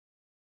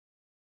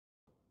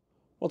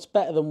What's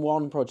better than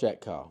one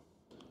project car?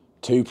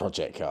 Two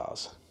project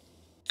cars.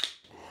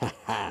 Ha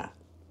ha.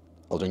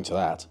 I'll drink to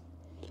that.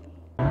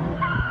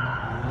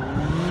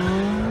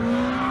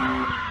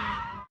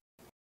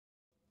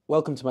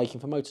 Welcome to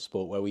Making for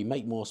Motorsport, where we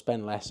make more,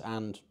 spend less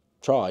and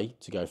try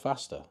to go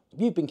faster.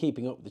 If you've been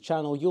keeping up with the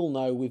channel, you'll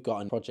know we've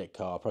got a project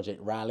car,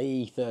 Project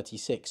Rally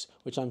 36,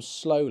 which I'm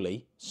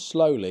slowly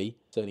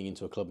turning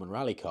into a Clubman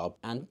Rally car.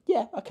 And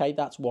yeah, okay,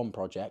 that's one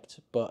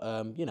project, but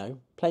you know,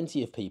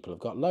 plenty of people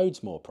have got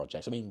loads more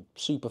projects. I mean,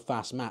 Super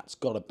Fast Matt's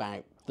got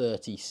about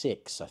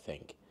 36, I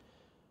think.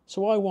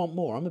 So I want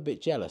more, I'm a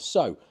bit jealous.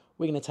 So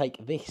we're gonna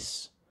take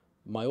this,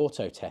 my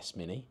Autotest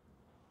Mini,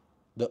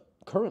 that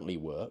currently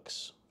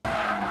works,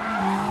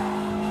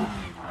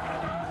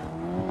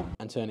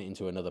 and turn it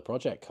into another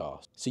project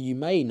car. So you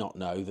may not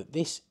know that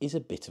this is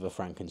a bit of a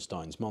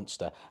Frankenstein's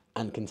monster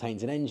and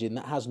contains an engine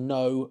that has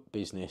no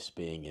business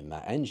being in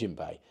that engine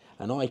bay.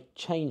 And I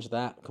changed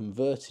that,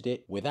 converted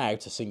it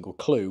without a single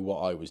clue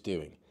what I was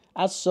doing.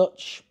 As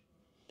such,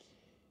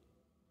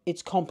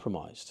 it's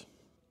compromised.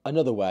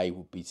 Another way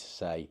would be to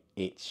say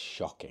it's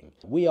shocking.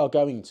 We are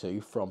going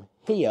to, from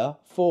here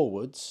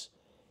forwards,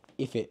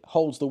 if it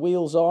holds the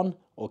wheels on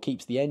or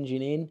keeps the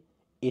engine in,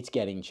 it's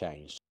getting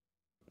changed.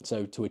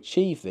 So to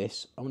achieve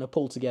this, I'm going to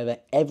pull together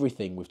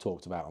everything we've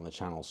talked about on the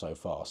channel so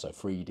far. So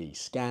 3D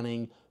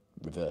scanning,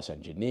 reverse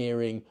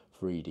engineering,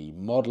 3D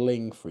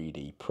modelling,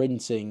 3D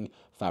printing,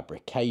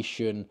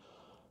 fabrication,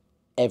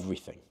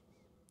 everything.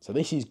 So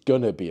this is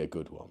going to be a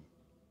good one.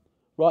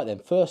 Right then,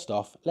 first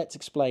off, let's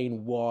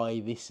explain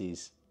why this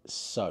is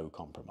so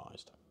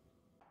compromised.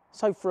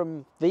 So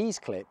from these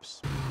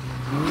clips,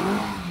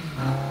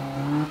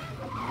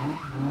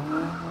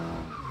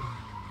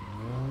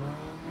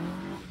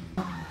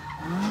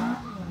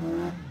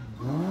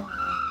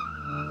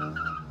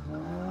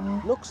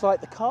 looks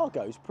like the car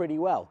goes pretty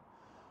well.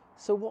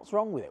 So what's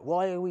wrong with it?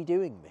 Why are we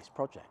doing this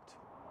project?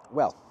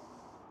 Well,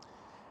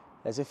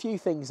 there's a few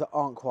things that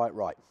aren't quite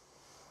right.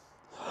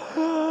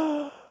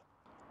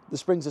 The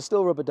springs are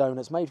still rubber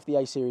donuts made for the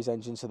A-series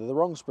engine, so they're the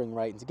wrong spring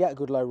rate, and to get a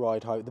good low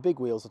ride height, the big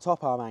wheels, the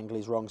top arm angle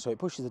is wrong, so it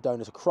pushes the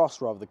donut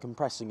across rather than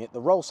compressing it. The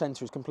roll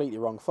centre is completely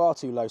wrong, far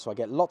too low, so I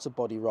get lots of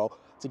body roll.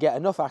 To get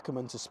enough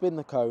Ackerman to spin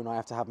the cone, I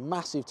have to have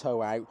massive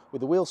toe out.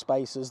 With the wheel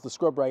spacers, the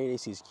scrub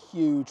radius is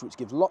huge, which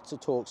gives lots of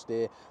torque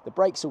steer. The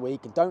brakes are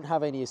weak and don't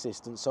have any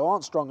assistance, so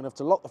aren't strong enough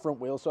to lock the front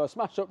wheel, so I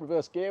smash up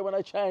reverse gear when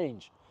I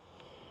change.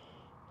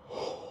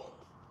 So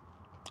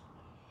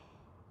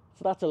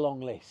that's a long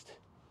list.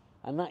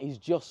 And that is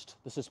just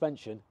the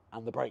suspension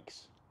and the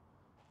brakes.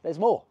 There's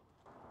more.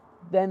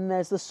 Then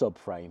there's the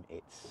subframe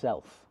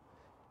itself.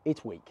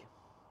 It's weak.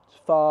 It's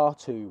far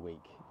too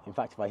weak. In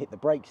fact, if I hit the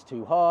brakes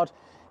too hard,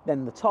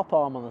 then the top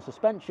arm on the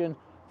suspension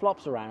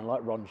flops around like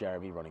Ron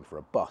Jeremy running for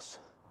a bus.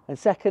 And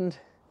second,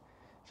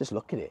 just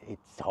look at it.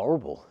 It's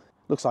horrible.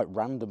 Looks like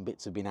random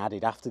bits have been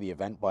added after the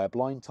event by a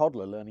blind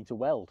toddler learning to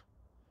weld.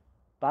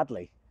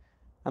 Badly.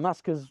 And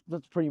that's because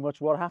that's pretty much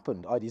what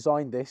happened. I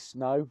designed this.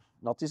 No,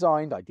 not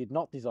designed. I did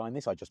not design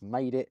this. I just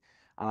made it.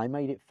 And I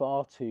made it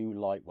far too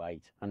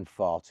lightweight and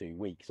far too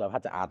weak. So I've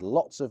had to add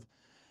lots of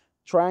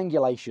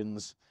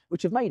triangulations,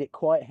 which have made it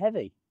quite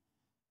heavy.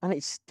 And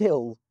it's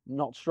still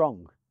not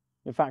strong.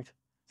 In fact,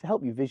 to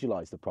help you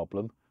visualize the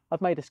problem,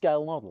 I've made a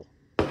scale model.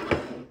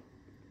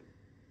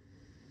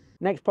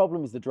 Next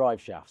problem is the drive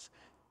shafts.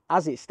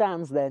 As it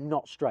stands, they're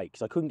not straight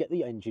because I couldn't get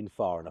the engine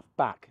far enough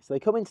back. So they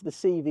come into the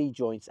CV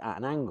joints at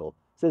an angle.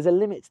 So there's a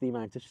limit to the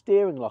amount of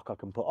steering lock I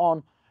can put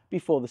on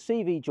before the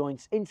CV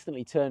joints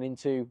instantly turn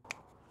into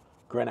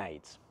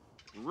grenades.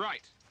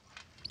 Right.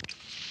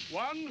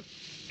 1,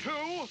 2,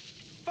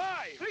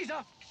 5.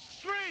 Lisa,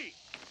 3.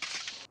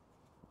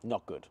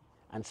 Not good.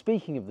 And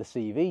speaking of the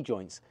CV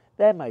joints,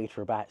 they're made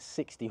for about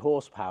 60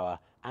 horsepower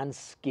and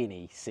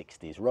skinny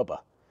 60s rubber.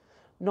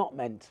 Not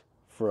meant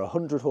for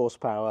 100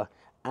 horsepower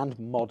and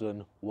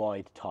modern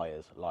wide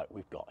tyres like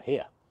we've got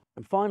here.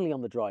 And finally,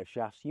 on the drive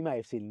shafts, you may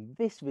have seen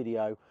this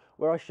video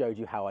where I showed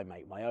you how I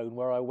make my own,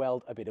 where I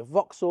weld a bit of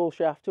Vauxhall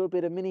shaft to a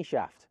bit of Mini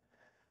shaft.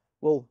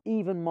 Well,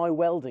 even my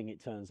welding,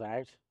 it turns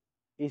out,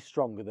 is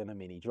stronger than a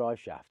Mini drive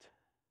shaft.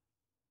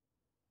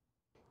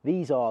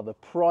 These are the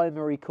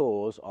primary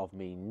cause of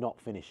me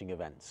not finishing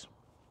events.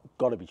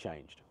 Got to be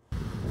changed.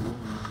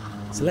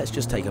 So let's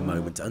just take a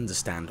moment to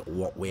understand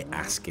what we're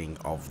asking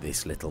of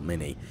this little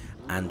Mini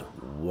and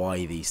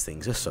why these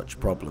things are such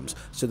problems.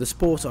 So the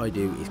sport I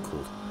do is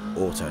called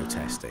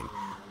Autotesting,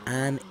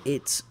 and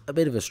it's a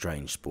bit of a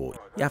strange sport.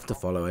 You have to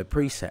follow a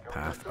preset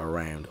path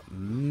around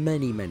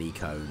many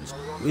cones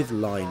with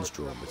lines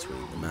drawn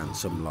between them, and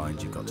some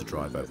lines you've got to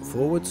drive over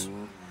forwards,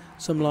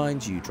 some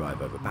lines you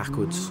drive over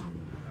backwards,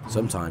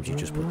 sometimes you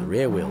just put the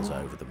rear wheels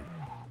over them,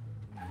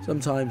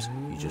 sometimes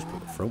you just put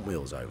the front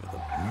wheels over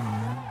them,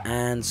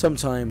 and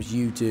sometimes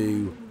you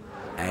do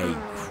a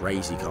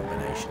crazy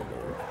combination of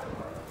all.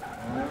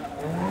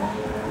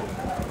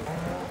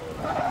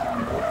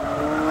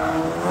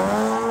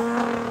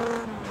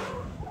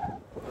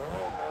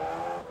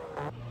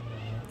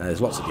 Now, there's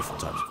lots of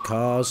different types of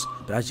cars,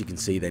 but as you can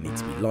see, they need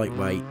to be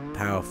lightweight,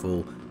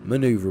 powerful,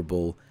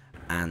 manoeuvrable,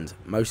 and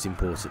most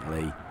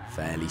importantly,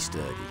 fairly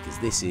sturdy, because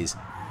this is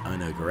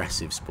an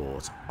aggressive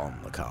sport on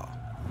the car.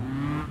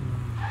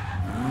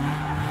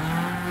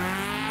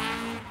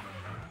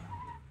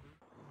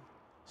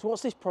 So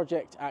what's this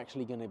project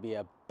actually going to be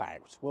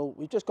about? Well,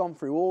 we've just gone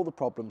through all the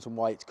problems and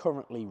why it's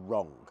currently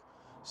wrong.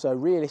 So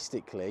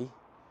realistically,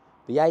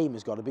 the aim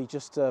has got to be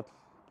just to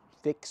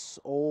fix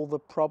all the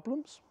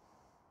problems.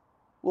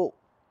 Well,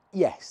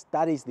 yes,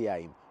 that is the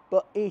aim,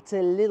 but it's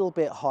a little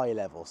bit high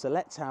level. So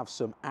let's have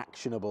some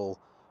actionable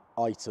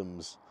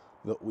items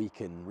that we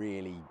can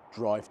really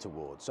drive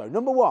towards. So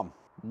number one,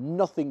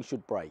 nothing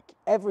should break.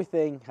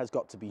 Everything has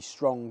got to be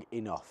strong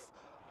enough.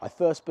 I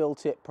first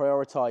built it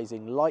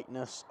prioritizing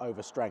lightness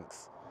over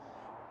strength,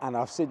 and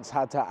I've since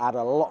had to add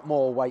a lot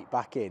more weight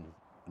back in.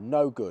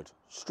 No good.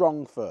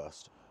 Strong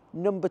first.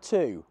 Number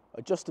two,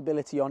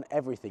 adjustability on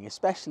everything,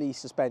 especially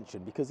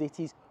suspension, because it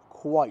is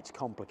quite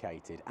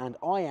complicated and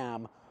I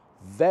am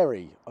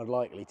very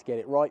unlikely to get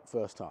it right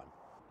first time.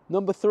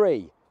 Number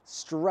three,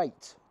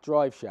 straight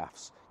drive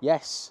shafts.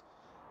 Yes,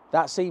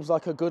 that seems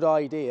like a good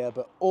idea,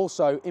 but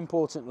also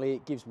importantly,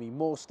 it gives me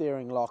more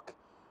steering lock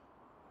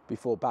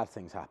before bad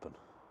things happen.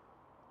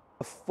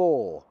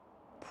 4,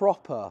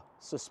 proper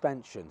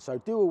suspension. So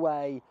do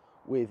away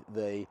with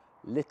the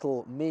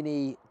little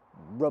mini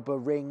rubber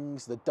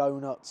rings, the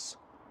donuts.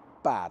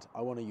 Bad.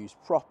 I want to use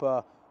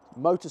proper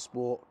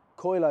motorsport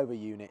coilover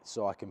units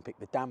so I can pick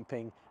the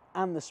damping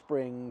and the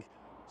spring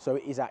so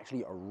it is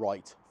actually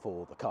right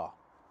for the car.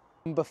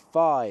 Number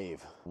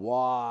 5,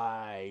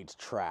 wide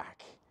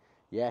track.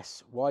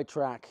 Yes, wide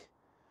track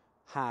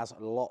has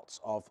lots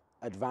of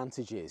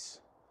advantages,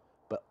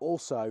 but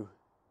also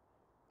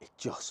it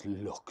just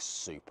looks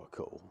super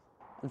cool.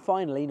 And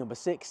finally, number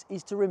 6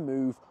 is to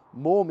remove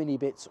more mini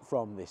bits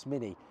from this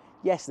Mini.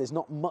 Yes, there's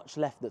not much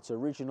left that's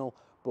original,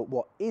 but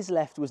what is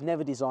left was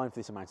never designed for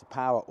this amount of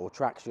power or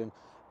traction,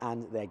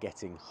 and they're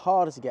getting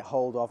harder to get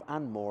hold of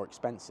and more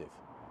expensive.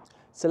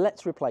 So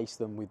let's replace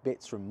them with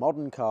bits from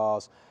modern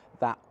cars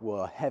that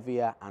were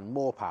heavier and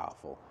more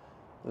powerful.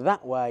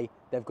 That way,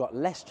 they've got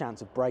less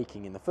chance of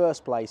breaking in the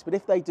first place, but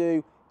if they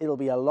do, it'll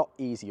be a lot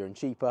easier and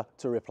cheaper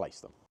to replace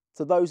them.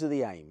 So those are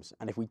the aims,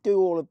 and if we do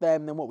all of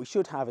them, then what we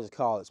should have is a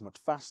car that's much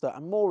faster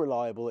and more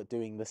reliable at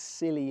doing the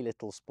silly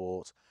little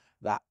sport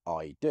that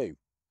I do.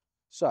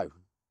 So,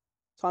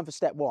 time for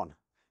step 1,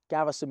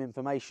 gather some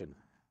information.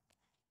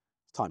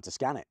 It's time to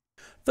scan it.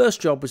 First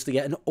job was to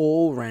get an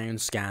all-round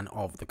scan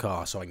of the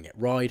car so I can get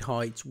ride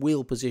heights,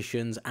 wheel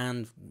positions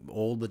and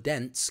all the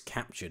dents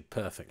captured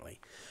perfectly.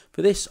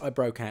 For this I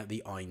broke out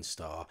the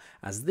Einstar,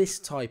 as this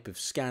type of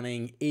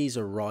scanning is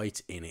right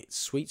in its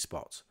sweet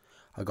spot.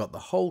 I got the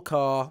whole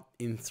car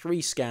in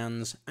 3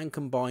 scans and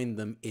combined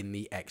them in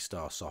the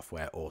X-Star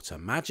software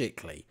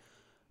automatically.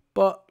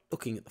 But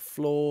looking at the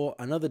floor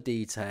and other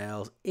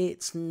details,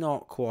 it's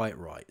not quite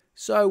right.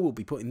 So we'll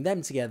be putting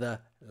them together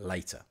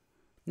later.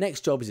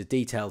 Next job is a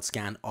detailed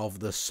scan of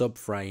the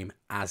subframe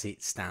as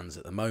it stands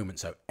at the moment.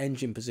 So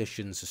engine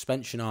positions,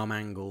 suspension arm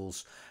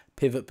angles,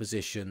 pivot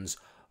positions,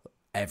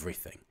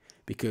 everything.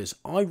 Because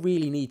I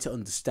really need to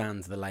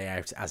understand the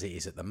layout as it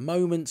is at the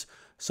moment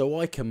so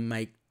I can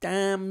make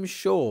damn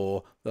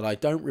sure that I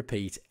don't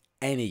repeat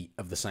any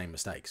of the same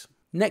mistakes.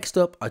 Next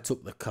up, I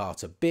took the car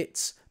to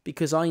bits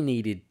because I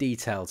needed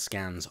detailed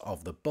scans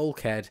of the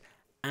bulkhead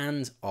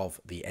and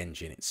of the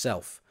engine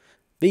itself.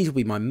 These will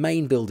be my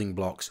main building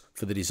blocks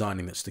for the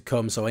designing that's to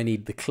come, so I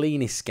need the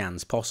cleanest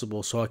scans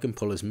possible so I can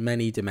pull as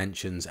many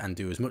dimensions and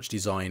do as much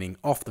designing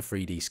off the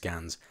 3D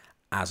scans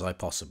as I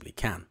possibly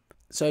can.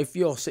 So if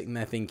you're sitting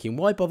there thinking,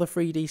 why bother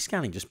 3D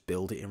scanning, just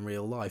build it in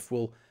real life?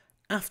 Well,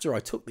 after I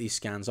took these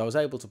scans, I was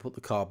able to put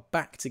the car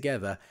back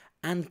together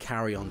and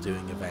carry on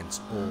doing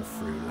events all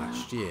through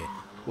last year,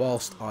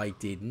 whilst I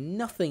did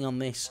nothing on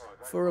this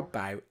for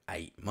about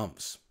 8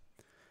 months.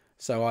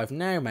 So I've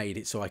now made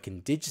it so I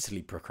can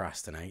digitally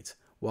procrastinate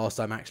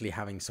whilst I'm actually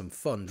having some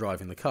fun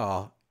driving the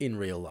car in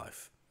real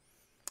life.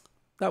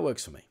 That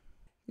works for me.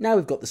 Now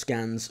we've got the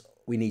scans,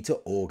 we need to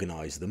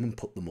organise them and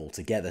put them all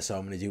together, so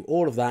I'm going to do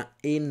all of that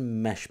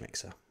in Mesh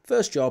Mixer.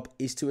 First job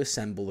is to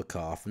assemble the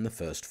car from the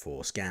first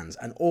 4 scans,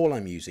 and all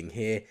I'm using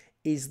here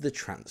is the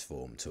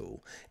transform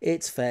tool.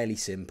 It's fairly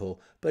simple,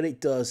 but it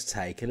does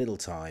take a little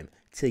time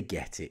to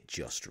get it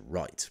just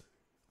right.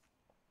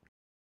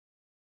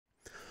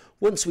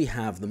 Once we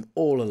have them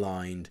all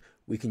aligned,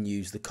 we can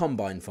use the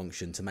combine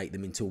function to make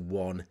them into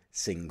one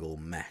single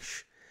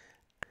mesh.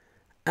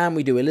 And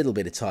we do a little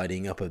bit of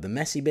tidying up of the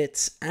messy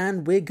bits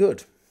and we're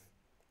good.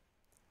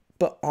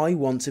 But I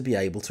want to be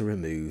able to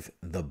remove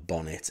the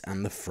bonnet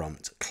and the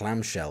front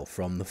clamshell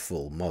from the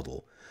full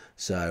model.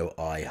 So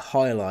I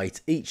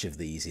highlight each of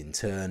these in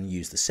turn,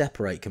 use the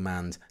separate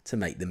command to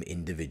make them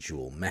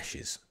individual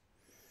meshes.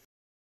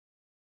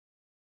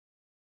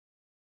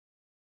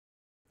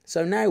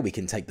 So now we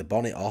can take the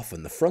bonnet off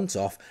and the front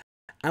off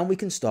and we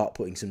can start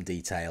putting some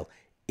detail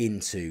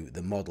into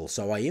the model.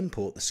 So I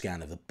import the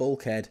scan of the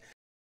bulkhead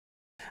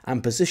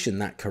and position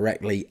that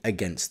correctly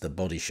against the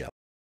body shell.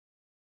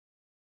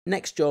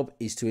 Next job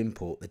is to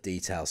import the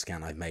detail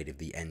scan I've made of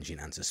the engine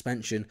and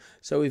suspension,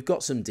 so we've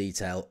got some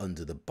detail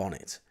under the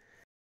bonnet.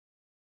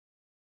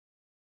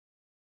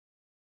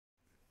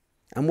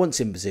 And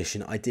once in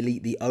position, I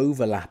delete the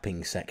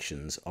overlapping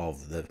sections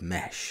of the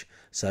mesh,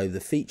 so the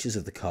features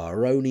of the car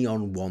are only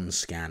on one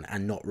scan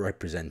and not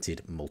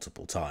represented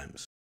multiple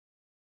times.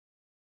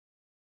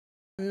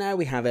 Now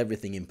we have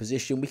everything in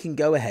position, we can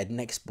go ahead and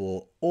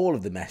export all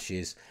of the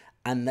meshes,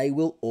 and they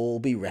will all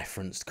be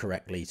referenced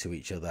correctly to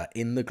each other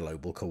in the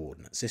global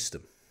coordinate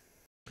system.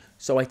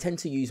 So I tend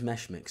to use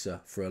Mesh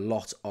Mixer for a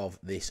lot of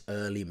this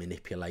early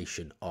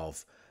manipulation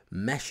of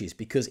meshes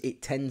because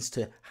it tends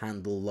to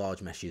handle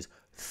large meshes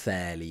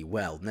fairly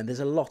well. Now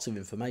there's a lot of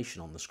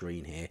information on the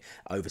screen here,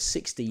 over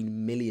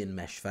 16 million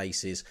mesh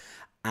faces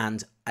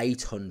and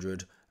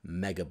 800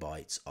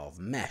 megabytes of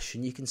mesh,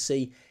 and you can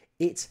see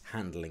it's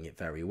handling it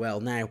very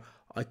well. Now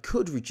I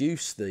could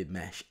reduce the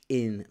mesh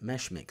in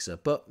Mesh Mixer,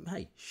 but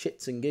hey,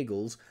 shits and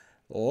giggles,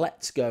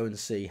 let's go and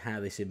see how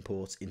this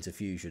imports into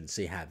Fusion,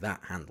 see how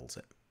that handles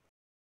it.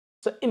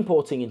 So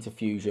importing into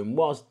Fusion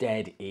was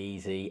dead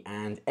easy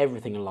and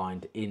everything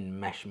aligned in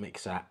Mesh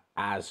Mixer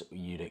as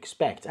you'd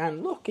expect.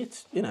 And look,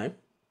 it's, you know,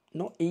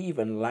 not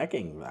even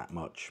lagging that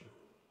much.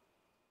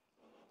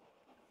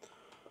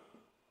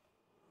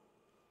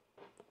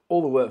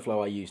 All the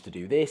workflow I use to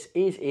do this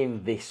is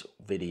in this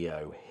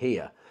video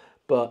here.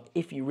 But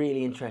if you're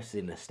really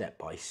interested in a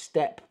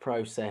step-by-step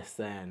process,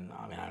 then,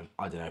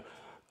 I don't know,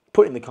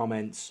 put in the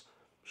comments,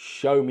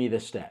 show me the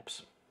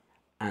steps.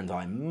 And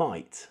I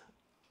might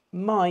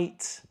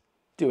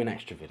do an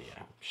extra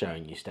video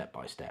showing you step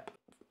by step.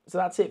 So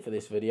that's it for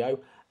this video.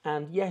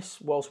 And yes,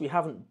 whilst we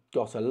haven't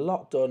got a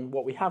lot done,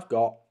 what we have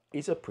got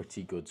is a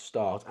pretty good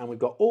start. And we've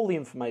got all the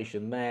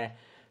information there,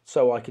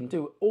 so I can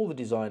do all the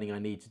designing I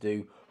need to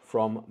do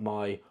from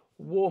my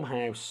warm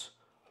house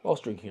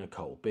whilst drinking a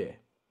cold beer.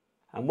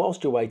 And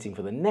whilst you're waiting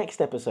for the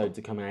next episode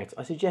to come out,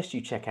 I suggest you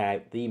check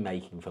out the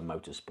Making for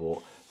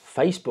Motorsport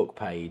Facebook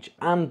page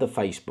and the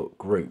Facebook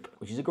group,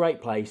 which is a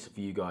great place for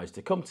you guys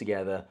to come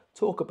together,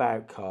 talk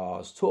about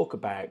cars, talk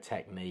about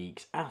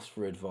techniques, ask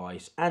for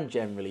advice, and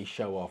generally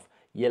show off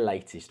your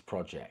latest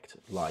project,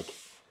 like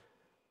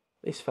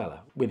this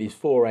fella with his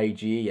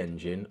 4AGE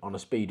engine on a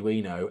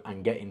Speedwino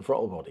and getting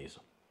throttle bodies.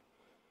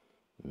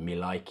 Me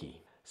likey.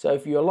 So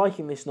if you're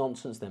liking this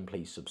nonsense, then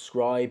please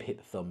subscribe, hit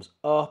the thumbs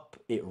up,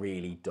 it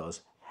really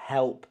does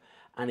help.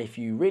 And if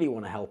you really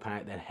want to help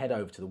out, then head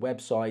over to the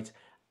website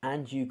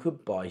and you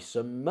could buy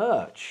some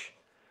merch.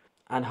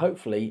 And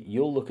hopefully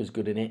you'll look as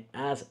good in it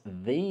as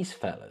these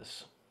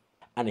fellas.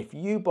 And if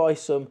you buy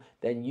some,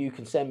 then you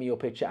can send me your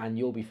picture and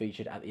you'll be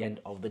featured at the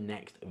end of the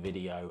next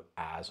video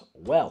as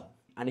well.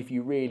 And if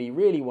you really,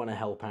 really want to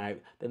help out,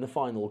 then the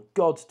final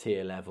God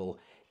tier level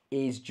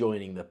is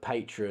joining the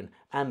Patreon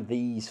and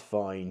these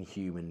fine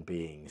human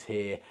beings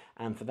here.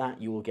 And for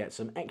that, you will get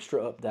some extra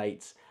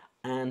updates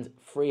and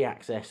free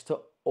access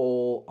to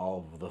all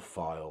of the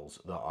files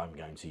that I'm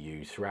going to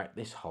use throughout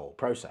this whole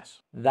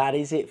process. That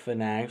is it for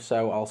now,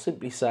 so I'll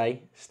simply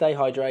say stay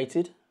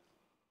hydrated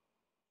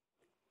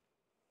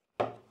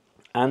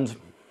and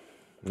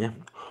yeah,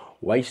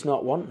 waste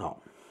not, want not.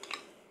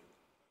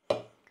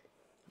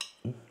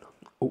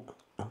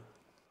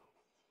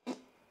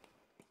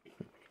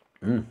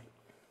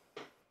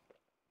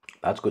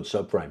 That's good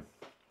subframe.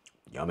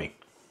 Yummy.